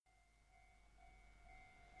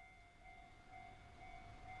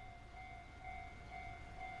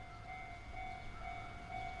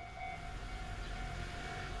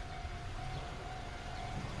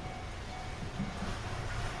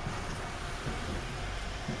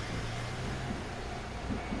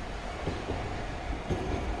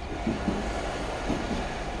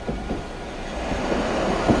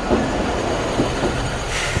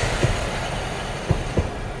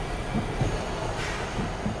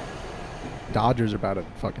Dodgers are about to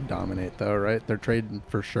fucking dominate, though, right? They're trading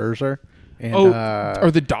for Scherzer. And, are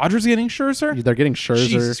the Dodgers getting Scherzer? They're getting Scherzer.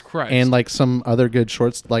 Jesus Christ. And like some other good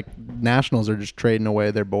shorts. Like Nationals are just trading away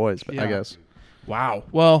their boys, I guess. Wow.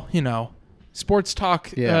 Well, sports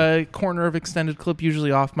talk corner of extended clip,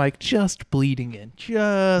 usually off mic, just bleeding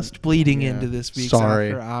into this week's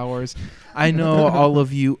After Hours. I know all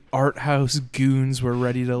of you art house goons were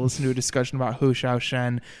ready to listen to a discussion about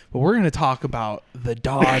Hsiao-hsien, but we're going to talk about the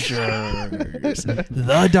Dodgers.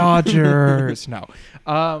 The Dodgers. No.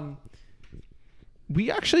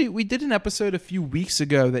 We did an episode a few weeks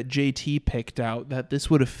ago that JT picked out that this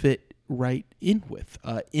would have fit right in with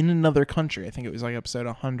in another country. I think it was like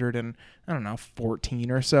episode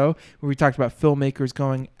 14 or so, where we talked about filmmakers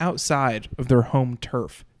going outside of their home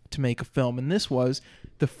turf to make a film. And this was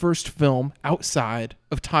the first film outside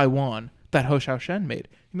of Taiwan that Hsiao-hsien made.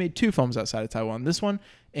 He made 2 films outside of Taiwan. This one,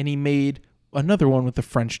 and he made another one with the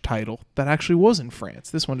French title that actually was in France.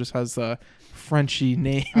 This one just has the Frenchy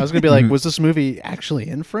name. I was going to be like, was this movie actually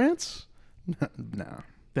in France? No.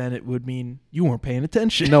 Then it would mean you weren't paying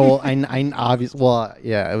attention. No, well, I obviously, well,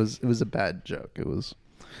 yeah, it was a bad joke. It was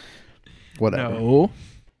whatever. No.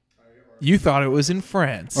 You thought it was in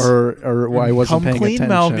France. Or I wasn't paying attention.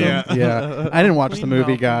 Malcolm. Yeah. I didn't watch the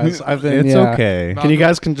movie, guys. It's okay. Can you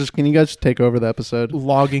guys take over the episode?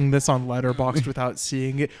 Logging this on Letterboxd without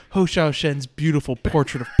seeing it. Hsiao-hsien's beautiful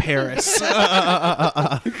portrait of Paris.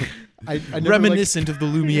 I Reminiscent of the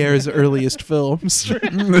Lumiere's earliest films.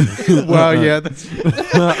 Wow, yeah.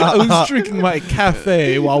 I was drinking my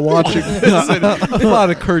cafe while watching this, and a thought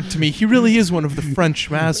occurred to me. He really is one of the French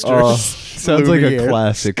masters. Sounds like a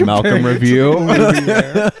classic Malcolm review.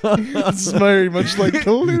 It's very much like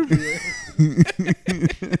the Lumiere.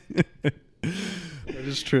 That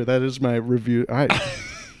is true. That is my review.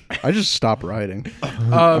 I just stopped writing.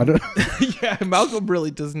 Yeah, Malcolm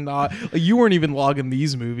really does not. You weren't even logging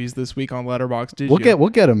these movies this week on Letterboxd, did you? We'll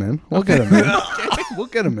get them in. We'll get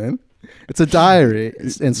them in. It's a diary,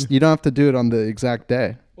 and you don't have to do it on the exact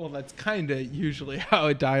day. Well, that's kind of usually how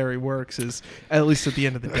a diary works, is at least at the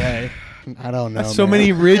end of the day. I don't know. So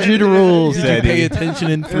many rigid rules. Did you pay attention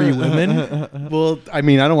in 3 Women? Well, I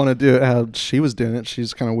mean, I don't want to do it how she was doing it.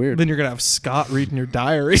 She's kind of weird. Then you're going to have Scott reading your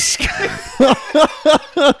diary.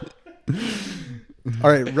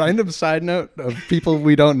 All right, random side note of people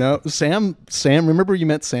we don't know. Sam, remember you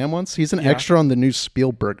met Sam once? He's an extra on the new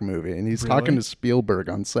Spielberg movie, and he's talking to Spielberg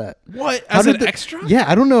on set. What? As an extra? Yeah,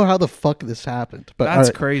 I don't know how the fuck this happened. But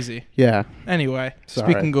that's crazy. Yeah. Anyway,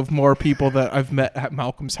 Sorry. Speaking of more people that I've met at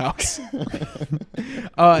Malcolm's house.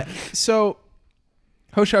 So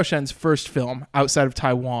Hsiao-hsien's first film outside of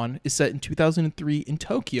Taiwan is set in 2003 in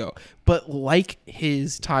Tokyo. But like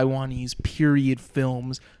his Taiwanese period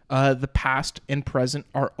films, the past and present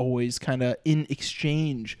are always kind of in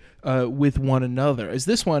exchange with one another. As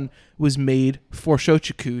this one was made for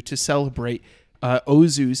Shochiku to celebrate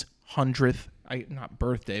Ozu's 100th, not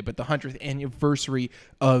birthday, but the 100th anniversary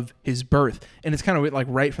of his birth. And it's kind of like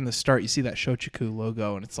right from the start, you see that Shochiku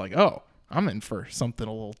logo, and it's like, oh, I'm in for something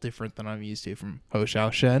a little different than I'm used to from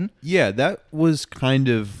Hsiao-hsien. Yeah, that was kind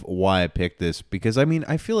of why I picked this, because I mean,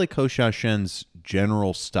 I feel like Hsiao-hsien's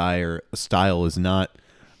general style is not.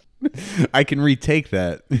 I can retake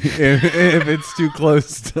that if it's too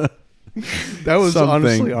close to. That was something.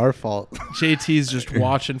 Honestly our fault. JT's just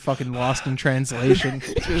watching fucking Lost in Translation.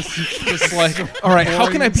 just like, all right,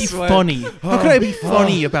 how can I be funny? How can I be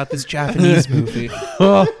funny about this Japanese movie?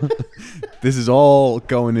 This is all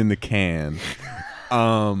going in the can.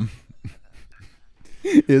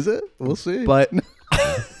 Is it? We'll see. But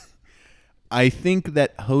I think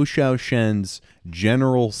that Hsiao-hsien's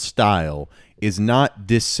general style is not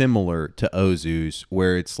dissimilar to Ozu's,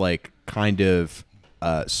 where it's like kind of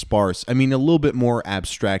sparse. I mean, a little bit more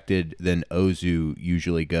abstracted than Ozu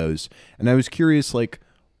usually goes. And I was curious, like,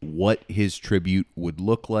 what his tribute would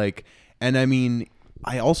look like. And I mean,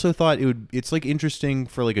 I also thought it's like interesting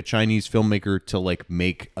for like a Chinese filmmaker to like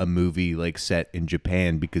make a movie like set in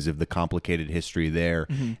Japan because of the complicated history there.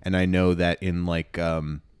 Mm-hmm. And I know that in like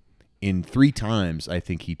in 3 times, I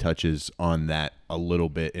think he touches on that a little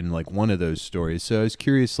bit in like one of those stories. So I was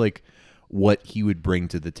curious like what he would bring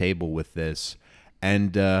to the table with this.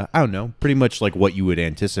 And I don't know, pretty much like what you would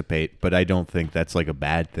anticipate, but I don't think that's like a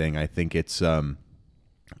bad thing. I think it's a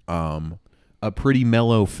pretty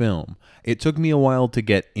mellow film. It took me a while to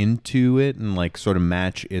get into it and like sort of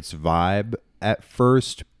match its vibe at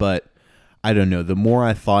first, but I don't know. The more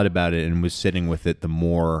I thought about it and was sitting with it, the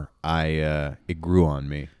more it grew on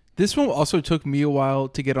me. This one also took me a while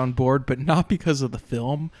to get on board, but not because of the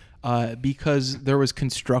film, because there was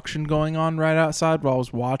construction going on right outside while I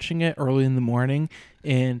was watching it early in the morning,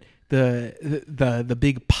 and the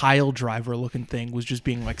big pile driver looking thing was just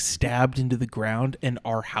being like stabbed into the ground, and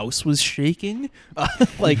our house was shaking.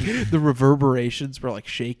 Like the reverberations were like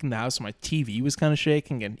shaking the house. My TV was kind of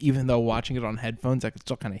shaking, and even though watching it on headphones, I could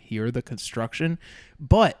still kind of hear the construction.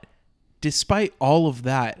 But despite all of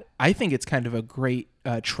that, I think it's kind of a great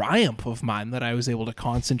triumph of mine that I was able to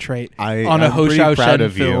concentrate on a Hsiao-hsien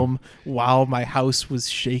film while my house was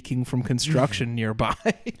shaking from construction nearby.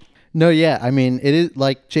 No, yeah. I mean, it is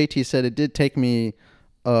like JT said, it did take me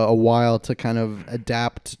a while to kind of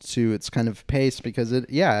adapt to its kind of pace because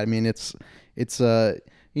it's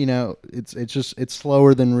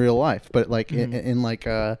slower than real life, but like in like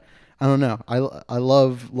I don't know. I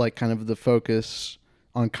love like kind of the focus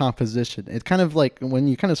on composition. It's kind of like when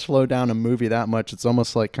you kind of slow down a movie that much, it's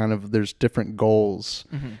almost like kind of there's different goals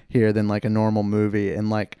here than like a normal movie. And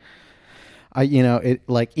like it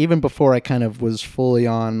like even before I kind of was fully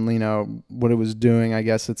on, what it was doing, I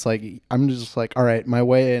guess it's like I'm just like, all right, my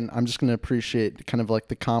way in, I'm just going to appreciate kind of like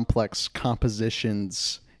the complex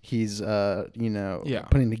compositions he's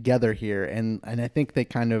putting together here. And I think they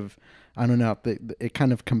kind of, I don't know, it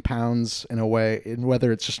kind of compounds in a way, and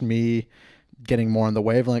whether it's just me getting more on the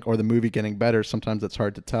wavelength or the movie getting better, sometimes it's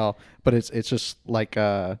hard to tell, but it's just like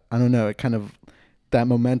I don't know, it kind of, that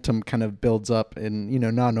momentum kind of builds up in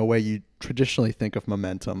not in a way you traditionally think of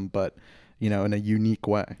momentum, but in a unique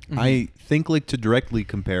way. I think like to directly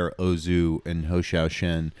compare Ozu and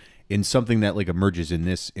Hsiao-hsien in something that like emerges in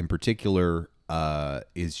this in particular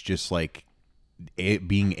is just like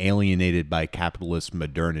being alienated by capitalist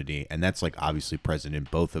modernity, and that's like obviously present in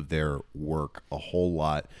both of their work a whole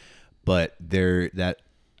lot. But that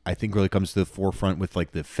I think really comes to the forefront with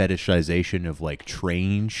like the fetishization of like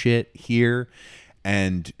train shit here,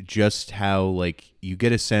 and just how like you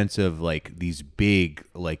get a sense of like these big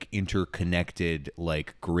like interconnected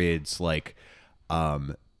like grids like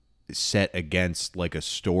set against like a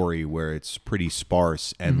story where it's pretty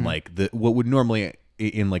sparse, and like what would normally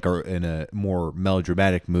in a more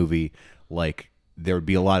melodramatic movie, like there would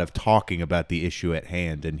be a lot of talking about the issue at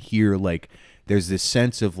hand, and here like there's this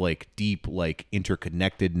sense of like deep like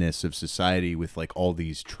interconnectedness of society with like all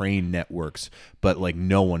these train networks, but like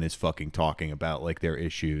no one is fucking talking about like their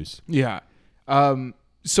issues. Yeah.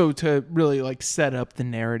 So to really like set up the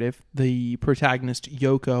narrative, the protagonist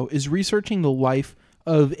Yoko is researching the life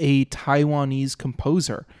of a Taiwanese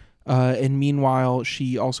composer. And meanwhile,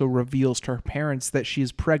 she also reveals to her parents that she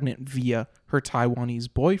is pregnant via her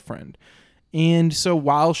Taiwanese boyfriend. And so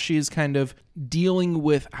while she's kind of dealing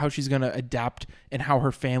with how she's going to adapt and how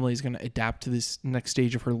her family is going to adapt to this next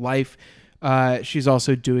stage of her life, she's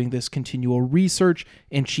also doing this continual research,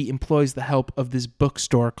 and she employs the help of this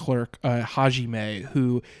bookstore clerk, Hajime,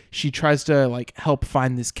 who she tries to like help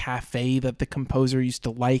find this cafe that the composer used to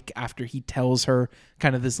like after he tells her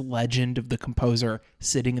kind of this legend of the composer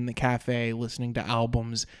sitting in the cafe, listening to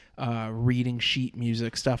albums, reading sheet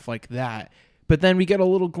music, stuff like that. But then we get a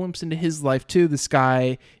little glimpse into his life too. This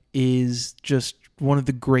guy is just one of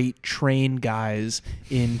the great train guys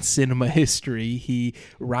in cinema history. He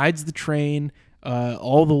rides the train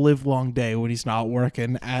all the live long day when he's not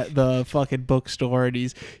working at the fucking bookstore, and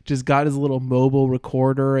he's just got his little mobile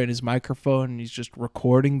recorder and his microphone, and he's just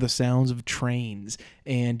recording the sounds of trains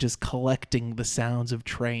and just collecting the sounds of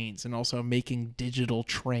trains, and also making digital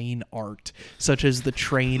train art, such as the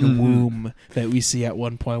train womb that we see at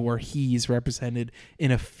one point where he's represented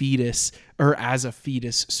in a fetus, or as a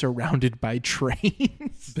fetus surrounded by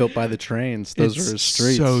trains. Built by the trains. Those are his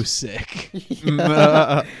streets. So sick.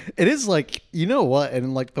 It is like, you know what?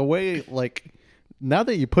 And like the way, like, now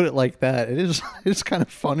that you put it like that, it's kind of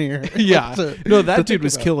funnier. Yeah. That dude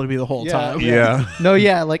was killing me the whole time. Yeah. No,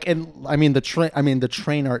 yeah. Like, and I mean, the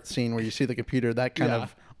train art scene where you see the computer, that kind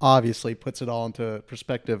of obviously puts it all into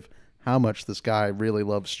perspective how much this guy really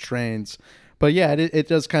loves trains. But yeah, it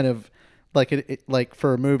does kind of like it like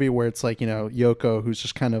for a movie where it's like, Yoko, who's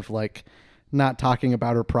just kind of like not talking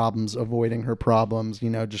about her problems, avoiding her problems,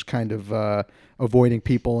 just kind of avoiding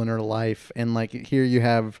people in her life. And like here you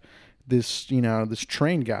have this, this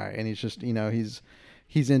train guy, and he's just,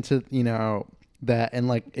 he's into, that. And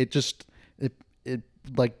like, it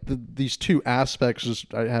like these two aspects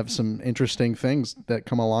just have some interesting things that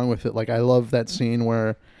come along with it. Like, I love that scene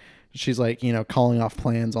where she's like, calling off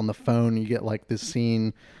plans on the phone. You get like this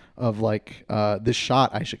scene of like this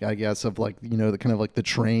shot, I guess, of like, the kind of like the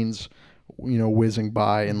trains, whizzing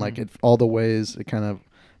by, and like all the ways it kind of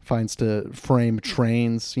finds to frame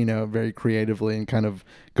trains, very creatively, and kind of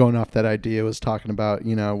going off that idea I was talking about,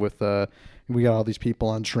 with we got all these people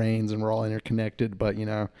on trains and we're all interconnected, but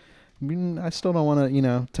I still don't want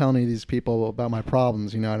to, tell any of these people about my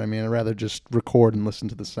problems. You know what I mean? I'd rather just record and listen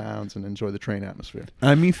to the sounds and enjoy the train atmosphere.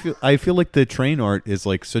 I mean, I feel like the train art is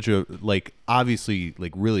like such a obviously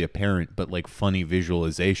really apparent, but like funny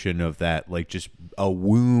visualization of that, like just a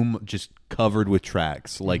womb just covered with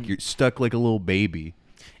tracks, like you're stuck like a little baby.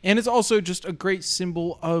 And it's also just a great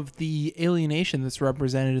symbol of the alienation that's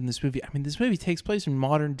represented in this movie. I mean, this movie takes place in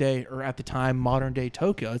modern day, or at the time, modern day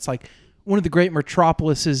Tokyo. It's like one of the great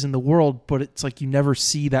metropolises in the world, but it's like you never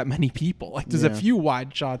see that many people. Like there's a few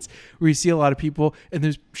wide shots where you see a lot of people, and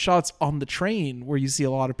there's shots on the train where you see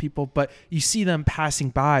a lot of people, but you see them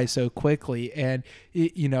passing by so quickly. And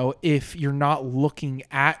if you're not looking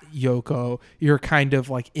at Yoko, you're kind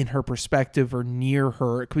of like in her perspective or near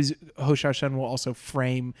her, because Hsiao-hsien will also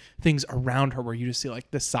frame things around her where you just see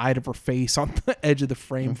like the side of her face on the edge of the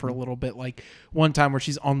frame for a little bit. Like one time where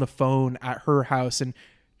she's on the phone at her house, and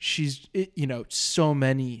she's, so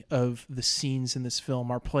many of the scenes in this film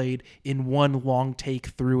are played in one long take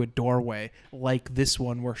through a doorway, like this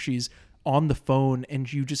one where she's on the phone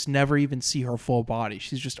and you just never even see her full body.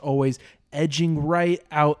 She's just always edging right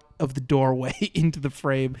out of the doorway into the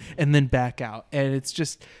frame and then back out. And it's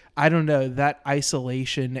just, I don't know, that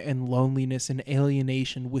isolation and loneliness and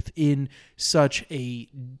alienation within such a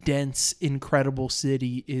dense, incredible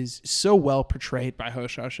city is so well portrayed by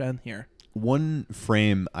Hsiao-hsien here. One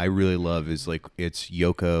frame I really love is like it's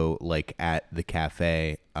Yoko like at the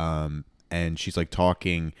cafe, and she's like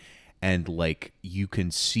talking, and like you can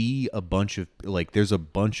see a bunch of like there's a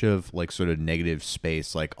bunch of like sort of negative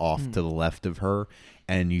space like off to the left of her,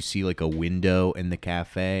 and you see like a window in the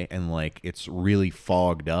cafe, and like it's really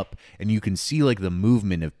fogged up, and you can see like the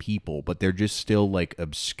movement of people, but they're just still like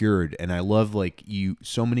obscured. And I love like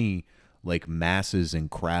so many like masses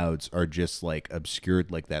and crowds are just like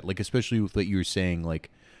obscured like that, like especially with what you were saying,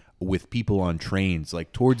 like with people on trains,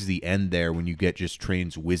 like towards the end there when you get just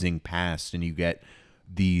trains whizzing past and you get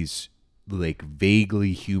these like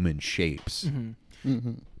vaguely human shapes.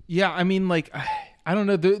 Yeah, I mean, like I don't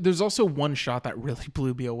know, there's also one shot that really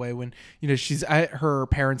blew me away when she's at her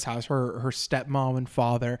parents' house, her stepmom and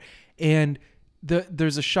father, and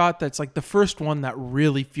there's a shot that's like the first one that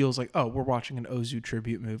really feels like, oh, we're watching an Ozu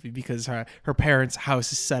tribute movie, because her parents'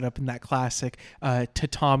 house is set up in that classic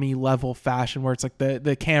tatami level fashion where it's like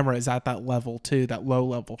the camera is at that level too, that low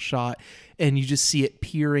level shot, and you just see it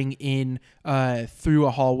peering in through a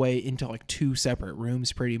hallway into like two separate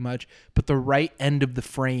rooms pretty much, but the right end of the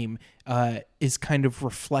frame is kind of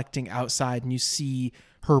reflecting outside, and you see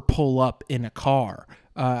her pull up in a car,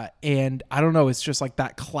 and I don't know, it's just like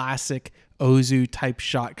that classic Ozu type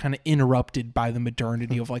shot, kind of interrupted by the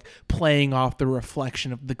modernity of like playing off the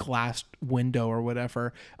reflection of the glass window or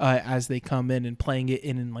whatever as they come in, and playing it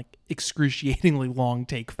in like excruciatingly long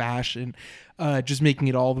take fashion, just making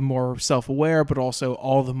it all the more self-aware, but also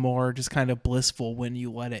all the more just kind of blissful when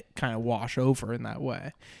you let it kind of wash over in that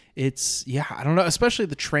way. It's, I don't know, especially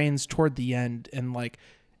the trains toward the end, and like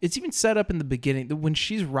it's even set up in the beginning when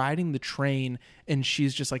she's riding the train and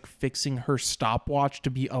she's just like fixing her stopwatch to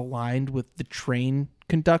be aligned with the train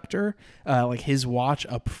conductor, like his watch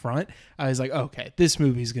up front. I was like, okay, this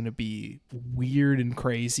movie's going to be weird and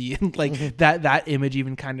crazy. And like that image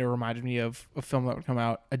even kind of reminded me of a film that would come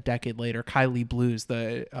out a decade later, Kylie Blues,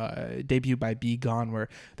 the debut by Be Gone, where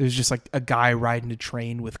there's just like a guy riding a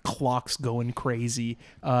train with clocks going crazy,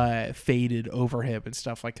 faded over him and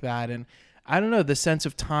stuff like that. And I don't know, the sense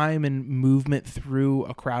of time and movement through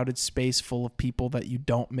a crowded space full of people that you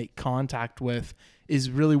don't make contact with is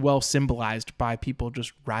really well symbolized by people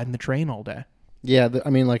just riding the train all day. Yeah, I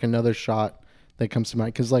mean, like another shot that comes to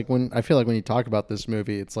mind, because like I feel like when you talk about this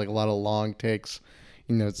movie, it's like a lot of long takes.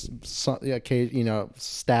 It's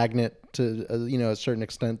stagnant to a certain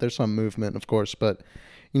extent. There's some movement, of course, but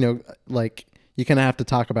like you kind of have to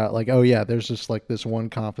talk about like, oh yeah, there's just like this one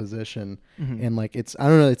composition, and like it's, I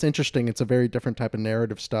don't know, it's interesting. It's a very different type of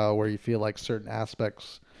narrative style where you feel like certain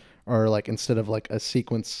aspects are like, instead of like a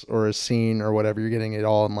sequence or a scene or whatever, you're getting it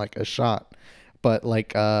all in like a shot. But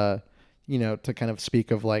like to kind of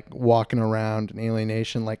speak of like walking around and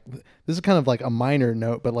alienation, like this is kind of like a minor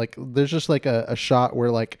note, but like there's just like a shot where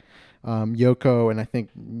like Yoko and I think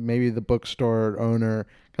maybe the bookstore owner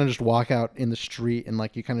kind of just walk out in the street, and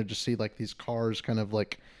like you kind of just see like these cars kind of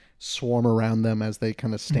like swarm around them as they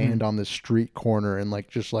kind of stand on this street corner, and like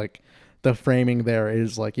just like the framing there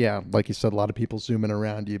is like, yeah, like you said, a lot of people zooming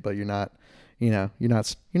around you, but you're not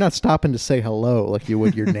stopping to say hello like you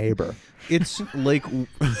would your neighbor. It's like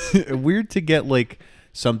weird to get like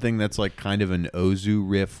something that's like kind of an Ozu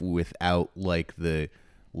riff without like the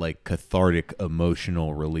like cathartic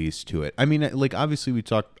emotional release to it. I mean, like obviously we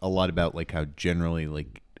talked a lot about like how generally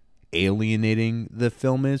like alienating the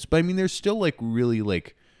film is. But I mean, there's still like really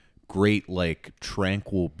like great like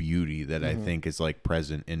tranquil beauty that I think is like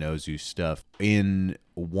present in Ozu's stuff. In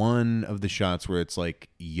one of the shots where it's like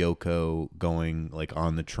Yoko going like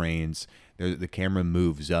on the trains, the camera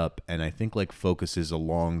moves up and I think like focuses a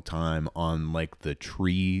long time on like the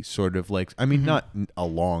tree sort of like, I mean, not a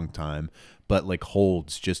long time, but like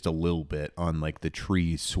holds just a little bit on like the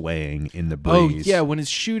tree swaying in the breeze. Oh yeah, when it's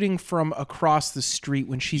shooting from across the street,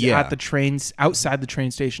 when she's at the trains, outside the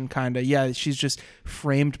train station, kind of. Yeah, she's just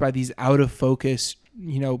framed by these out of focus,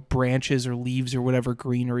 branches or leaves or whatever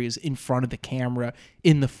greenery is in front of the camera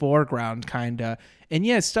in the foreground, kind of. And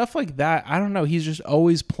yeah, stuff like that. I don't know. He's just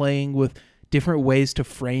always playing with different ways to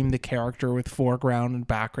frame the character with foreground and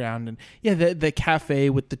background. And yeah, the cafe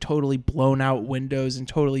with the totally blown out windows and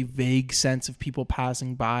totally vague sense of people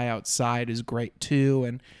passing by outside is great too.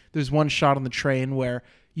 And there's one shot on the train where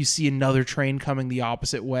you see another train coming the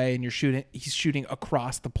opposite way and he's shooting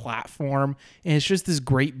across the platform. And it's just this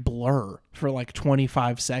great blur for like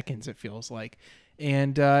 25 seconds, it feels like.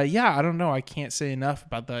 And yeah, I don't know. I can't say enough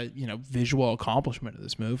about the, visual accomplishment of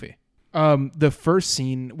this movie. The first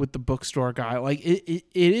scene with the bookstore guy, like it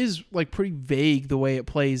is like pretty vague the way it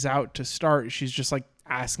plays out to start. She's just like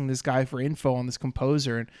asking this guy for info on this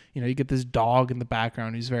composer, and you get this dog in the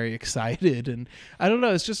background who's very excited, and I don't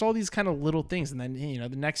know, it's just all these kind of little things. And then the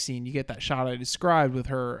next scene you get that shot I described with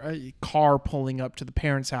her car pulling up to the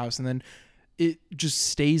parents' house, and then it just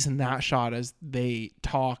stays in that shot as they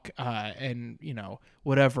talk, and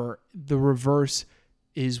whatever. The reverse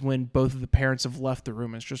is when both of the parents have left the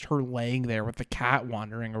room. It's just her laying there with the cat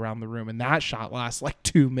wandering around the room. And that shot lasts like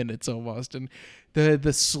 2 minutes almost. And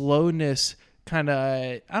the slowness kind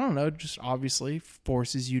of, I don't know, just obviously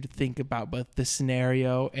forces you to think about both the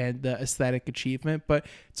scenario and the aesthetic achievement, but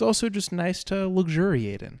it's also just nice to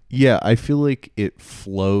luxuriate in. Yeah, I feel like it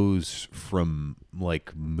flows from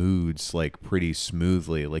like moods like pretty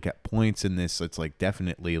smoothly. Like at points in this, it's like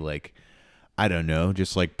definitely like, I don't know,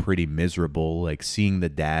 just like pretty miserable, like seeing the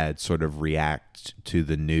dad sort of react to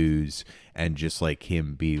the news and just like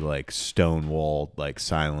him be like stonewalled, like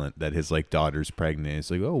silent that his like daughter's pregnant.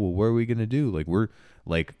 It's like, oh, well, what are we going to do? Like,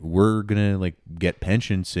 we're going to like get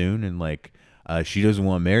pension soon. And like, she doesn't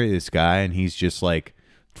want to marry this guy. And he's just like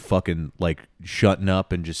fucking like shutting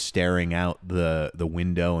up and just staring out the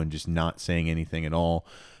window and just not saying anything at all.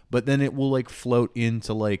 But then it will like float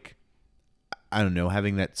into like, I don't know,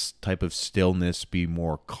 having that type of stillness be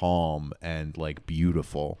more calm and like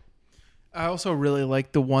beautiful. I also really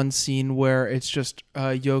like the one scene where it's just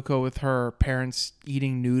Yoko with her parents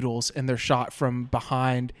eating noodles and they're shot from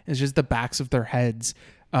behind. It's just the backs of their heads.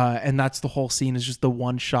 And that's the whole scene, is just the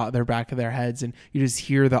one shot of their back of their heads. And you just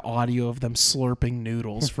hear the audio of them slurping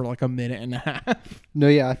noodles for like a minute and a half. No,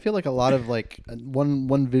 yeah, I feel like a lot of like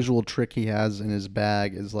one visual trick he has in his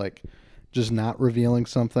bag is like just not revealing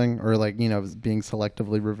something, or like, being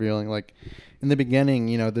selectively revealing. Like in the beginning,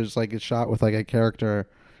 there's like a shot with like a character,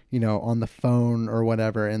 on the phone or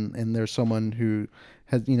whatever. And there's someone who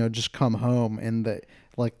has, just come home, and that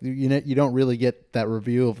like, you don't really get that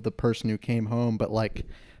review of the person who came home, but like,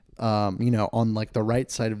 on like the right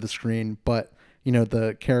side of the screen, but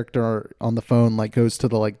the character on the phone like goes to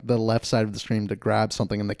the left side of the screen to grab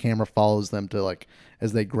something, and the camera follows them to like,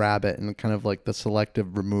 as they grab it, and kind of like the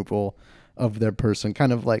selective removal of their person,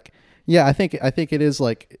 kind of like, yeah, I think it is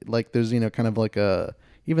like there's kind of like a,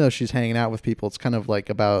 even though she's hanging out with people, it's kind of like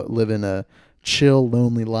about living a chill,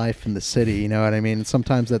 lonely life in the city, you know what I mean?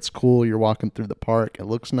 Sometimes that's cool. You're walking through the park, it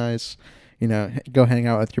looks nice, go hang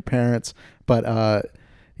out with your parents, but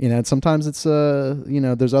sometimes it's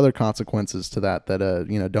there's other consequences to that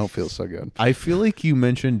don't feel so good. I feel like you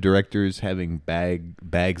mentioned directors having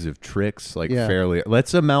bags of tricks, like fairly.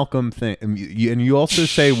 That's a Malcolm thing, and you also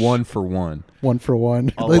say one for one. One for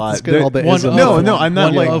one. A lot. No, I'm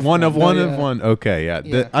not like one of one. Okay,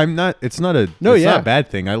 yeah. I'm not. It's not a. No, it's not a bad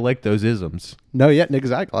thing. I like those isms. No, yeah,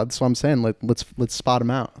 exactly. That's what I'm saying. Let's spot them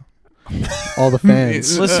out. All the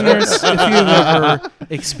fans, listeners, if you've ever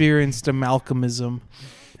experienced a Malcolmism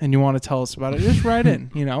and you want to tell us about it, just write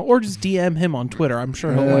in, or just DM him on Twitter. I'm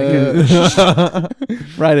sure he'll like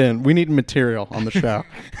it. Write in. We need material on the show.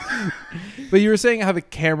 But you were saying how the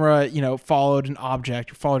camera, followed an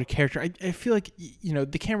object or followed a character. I feel like,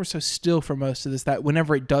 the camera's so still for most of this that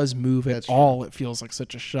whenever it does move at all, it feels like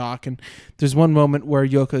such a shock. And there's one moment where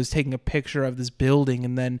Yoko's taking a picture of this building,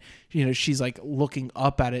 and then, she's like looking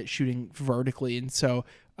up at it, shooting vertically. And so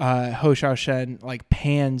Ho Xiao-hsien like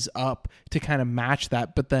pans up to kind of match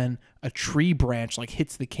that, but then a tree branch like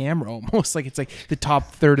hits the camera almost like it's like the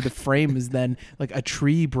top third of the frame is then like a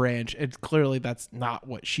tree branch. And clearly that's not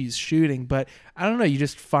what she's shooting, but I don't know, you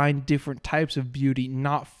just find different types of beauty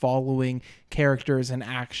not following characters and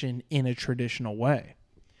action in a traditional way.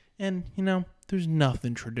 And there's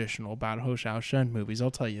nothing traditional about Ho Xiao-hsien movies, I'll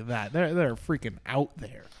tell you that. They're freaking out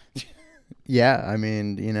there. Yeah, I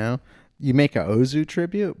mean, you make a Ozu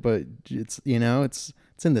tribute, but it's in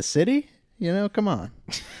the city, come on.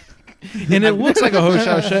 And it looks like a Ho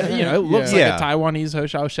Xiao-hsien, it looks Yeah. like a Taiwanese Ho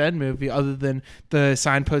Xiao-hsien movie, other than the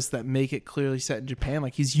signposts that make it clearly set in Japan.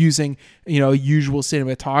 Like he's using, a usual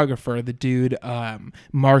cinematographer, the dude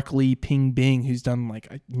Mark Lee Ping Bing, who's done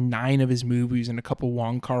like 9 of his movies and a couple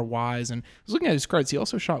Wong Kar-wais. And I was looking at his credits. He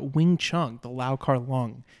also shot Wing Chun, the Lau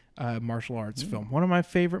Kar-lung martial arts film, one of my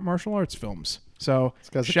favorite martial arts films. So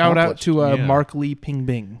shout out to Mark Lee Ping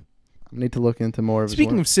Bing. I need to look into more of his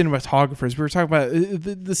Speaking work. of cinematographers, we were talking about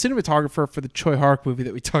the cinematographer for the Choi Hark movie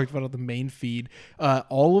that we talked about on the main feed.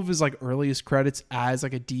 All of his like earliest credits as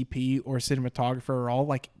like a DP or cinematographer are all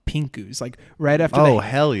like Pinku's. Like right after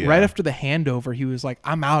hell yeah. right after the handover, he was like,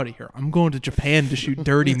 "I'm out of here. I'm going to Japan to shoot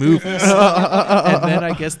dirty movies." And then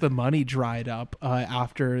I guess the money dried up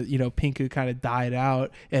after Pinku kind of died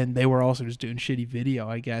out, and they were also just doing shitty video,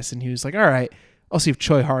 I guess. And he was like, "All right, I'll see if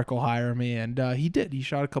Choi Hark will hire me," and he did. He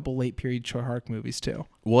shot a couple late period Choi Hark movies too.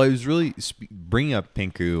 Well, I was really bringing up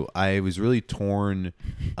Pinku. I was really torn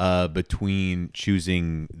between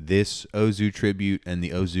choosing this Ozu tribute and the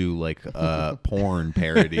Ozu like porn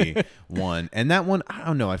parody one, and that one I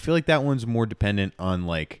don't know. I feel like that one's more dependent on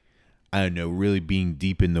like I don't know, really being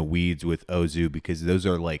deep in the weeds with Ozu because those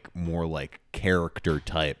are like more like character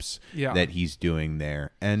types that he's doing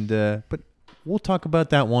there, and but. We'll talk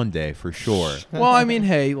about that one day for sure. Well, I mean,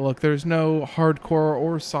 hey, look, there's no hardcore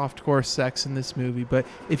or softcore sex in this movie, but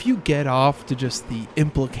if you get off to just the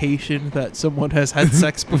implication that someone has had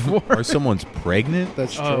sex before, or someone's pregnant,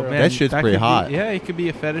 That's true. oh, man, that shit's pretty hot. Yeah, it could be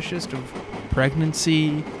a fetishist of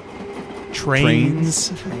pregnancy,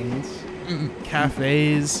 trains.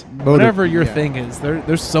 Cafes, whatever your thing is.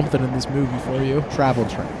 There's something in this movie for you. Travel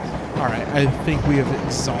trains. All right, I think we have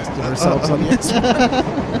exhausted ourselves on this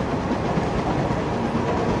one.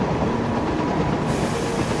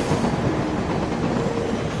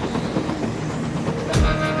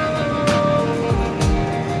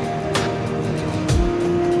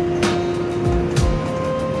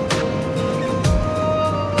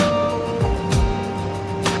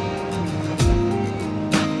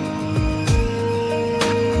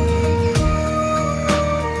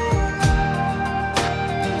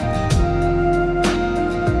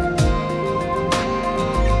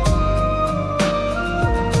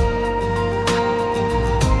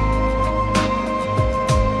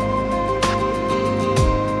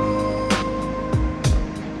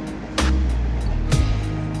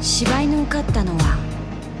 芝居の受かったのは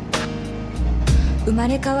生ま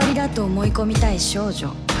れ変わりだと思い込みたい少女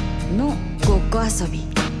のごっこ遊び。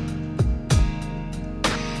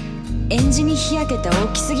演じに日焼けた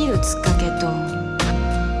大きすぎるつっかけと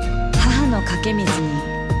母のかけ水に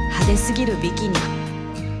派手すぎるビキニ。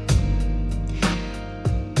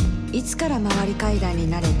いつから回り階段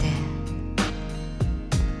に慣れて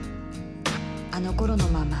あの頃の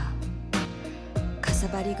ままかさ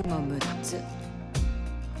ばり雲6つ